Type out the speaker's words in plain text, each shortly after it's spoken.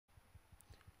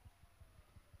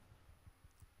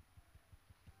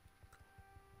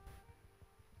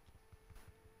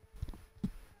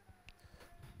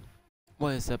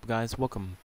What is up, guys?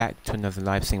 Welcome back to another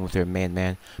live stream with your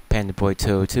man, Panda Boy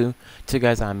 202. So,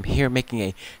 guys, I'm here making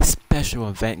a special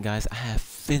event, guys. I have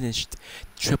finished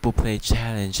Triple Play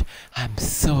Challenge. I'm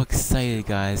so excited,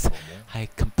 guys. I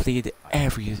completed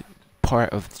every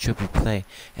part of the Triple Play,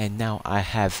 and now I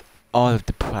have all of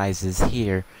the prizes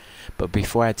here. But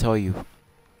before I tell you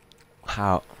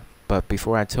how,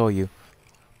 before I tell you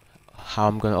how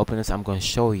I'm gonna open this, I'm gonna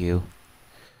show you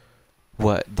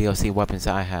what DLC weapons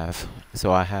I have.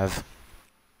 So I have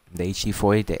the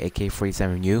HG40, the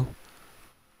AK-47U.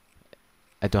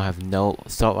 I don't have no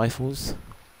assault rifles,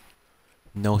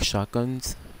 no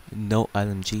shotguns, no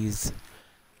LMGs.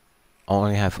 I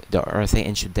only have the RSA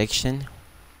introduction.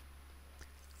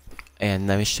 And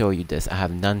let me show you this. I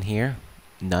have none here,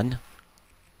 none.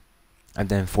 And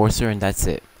then Enforcer, and that's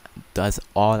it. That's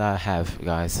all I have,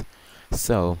 guys.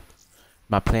 So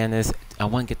my plan is I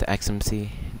want to get the XMC,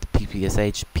 the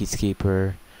PPSH,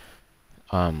 Peacekeeper,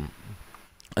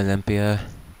 Olympia,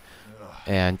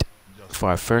 and for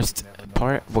our first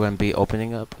part, we're gonna be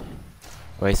opening up.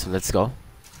 Alright, so let's go.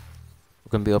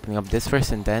 We're gonna be opening up this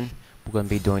first, and then we're gonna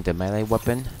be doing the melee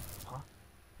weapon.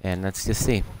 And let's just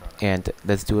see. And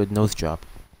let's do a nose drop.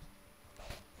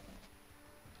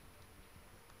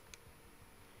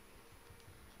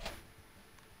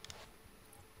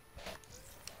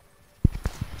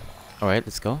 Alright,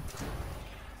 let's go.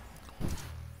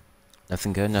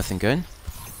 Nothing good, nothing good.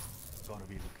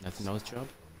 Nothing nose drop.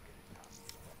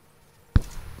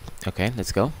 Okay,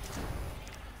 let's go.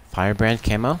 Firebrand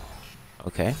camo.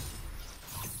 Okay.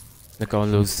 Look at all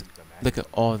those. Look at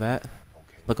all that.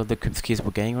 Look at the keys we're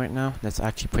getting right now. That's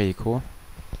actually pretty cool.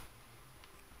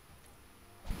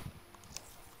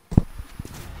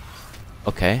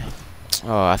 Okay.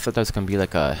 Oh, I thought that was gonna be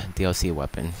like a DLC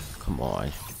weapon. Come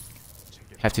on.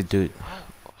 Have to do.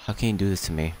 How can you do this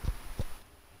to me?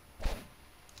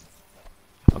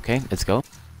 Okay, let's go.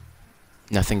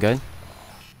 Nothing good.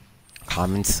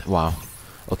 Comments. Wow.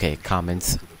 Okay,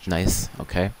 comments. Nice.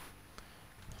 Okay.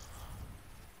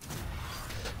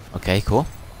 Okay, cool.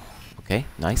 Okay,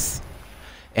 nice.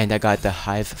 And I got the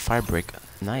Hive Fabric.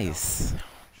 Nice.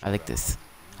 I like this.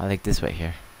 I like this right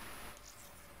here.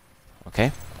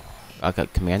 Okay. I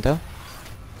got Commando.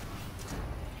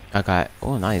 I got,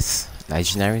 oh nice,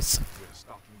 Legionaries.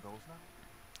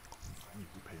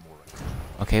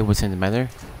 Okay, what's in the matter?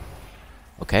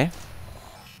 Okay.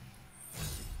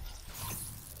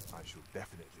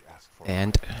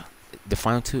 And the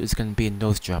final two is gonna be a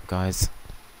nose drop, guys.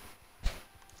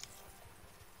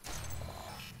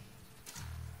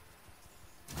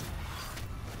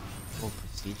 Oh,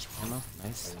 prestige camo,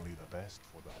 nice.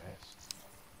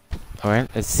 Alright,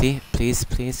 let's see.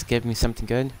 Please give me something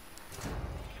good.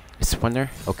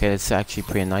 Splinter. Okay, that's actually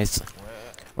pretty nice.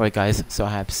 Alright, guys, so I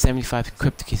have 75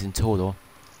 crypto keys in total.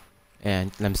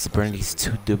 And let me just burn these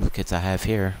two duplicates I have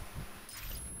here.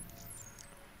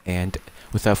 And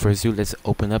without further ado, let's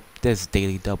open up this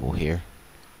daily double here.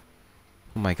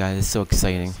 Oh my god, it's so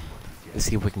exciting. Let's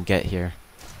see what we can get here.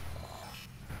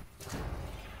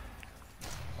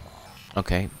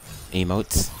 Okay,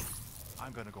 emotes.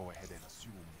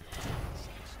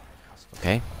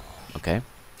 Okay, okay.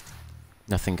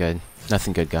 Nothing good.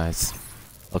 Nothing good, guys.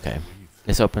 Okay,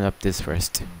 let's open up this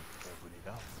first.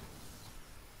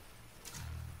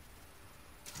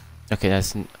 Okay,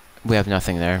 we have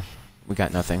nothing there. We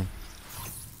got nothing.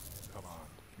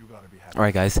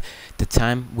 Alright, guys, the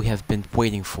time we have been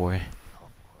waiting for.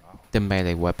 The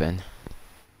melee weapon.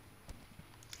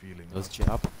 Nose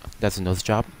job. That's a nose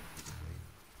job.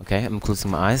 Okay, I'm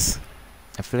closing my eyes.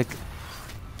 I feel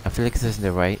like this is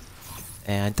the right.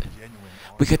 And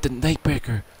we got the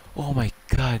Nightbreaker. Oh my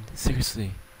god,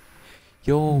 seriously.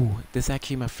 Yo, this is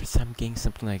actually my first time getting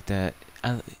something like that.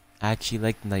 I actually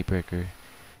like Nightbreaker.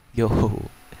 Yo,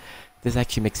 this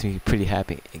actually makes me pretty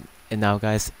happy. And now,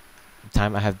 guys, the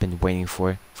time I have been waiting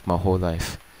for my whole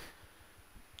life.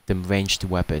 The ranged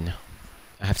weapon.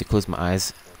 I have to close my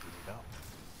eyes.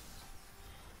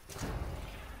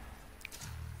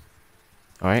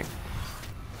 Alright.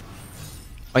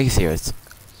 Are you serious?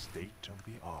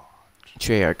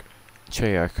 Treyarch.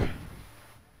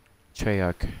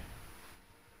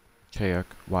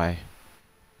 Why?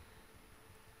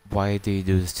 Why do you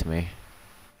do this to me?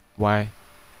 Why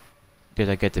did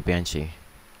I get the Banshee?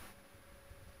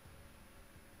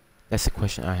 That's the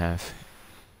question I have.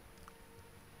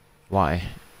 Why?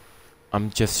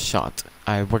 I'm just shocked.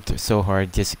 I worked so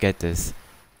hard just to get this.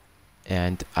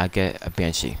 And I get a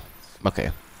Banshee.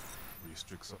 Okay.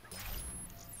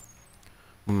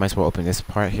 We might as well open this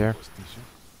part here.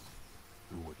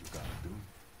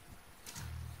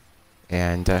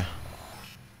 And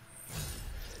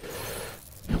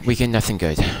We get nothing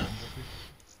good.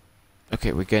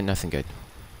 Okay, we get nothing good.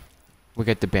 We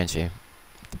get the Banshee.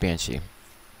 The Banshee.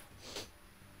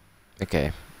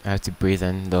 Okay, I have to breathe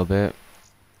in a little bit.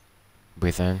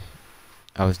 Breathe in.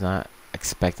 I was not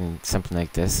expecting something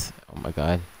like this. Oh my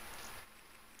god.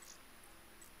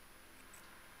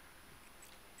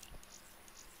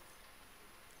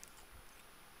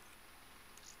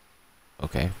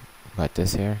 Okay, got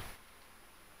this here.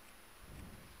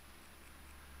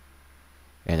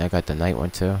 And I got the night one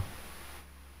too.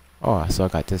 Oh, so I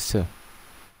got this too.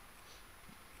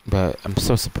 But I'm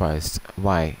so surprised.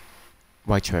 Why?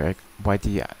 Why, Treyarch? Why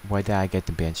did I get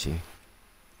the Banshee?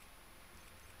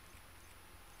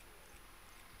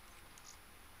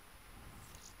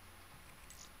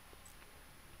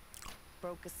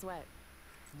 Broke a sweat.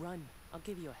 Run. I'll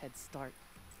give you a head start.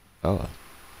 Oh.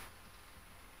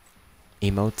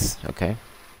 Emotes, okay.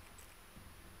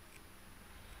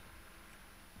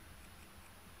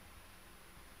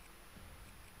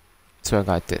 So I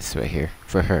got this right here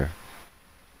for her.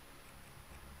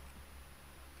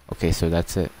 Okay, so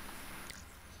that's it.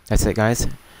 That's it, guys.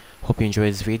 Hope you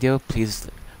enjoyed this video. Please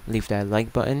leave that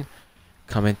like button.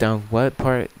 Comment down what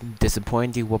part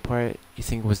disappointed you, what part you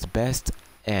think was the best,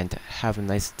 and have a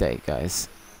nice day, guys.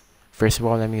 First of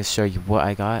all, let me show you what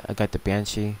I got. I got the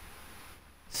Banshee.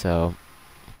 So,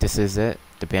 this is it,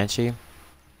 the Banshee.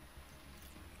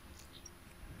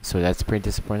 So that's pretty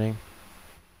disappointing.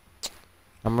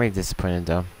 I'm really disappointed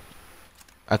though.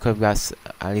 I could have got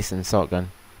at least an assault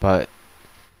gun, but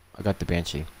I got the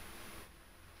Banshee.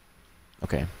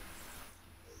 Okay.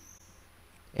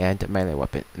 And melee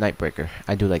weapon, Nightbreaker.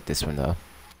 I do like this one though.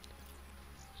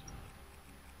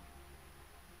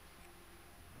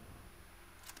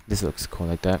 This looks cool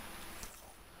like that.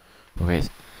 Okay,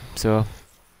 so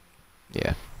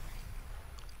yeah.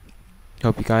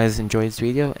 Hope you guys enjoyed this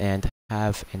video and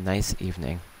have a nice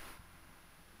evening.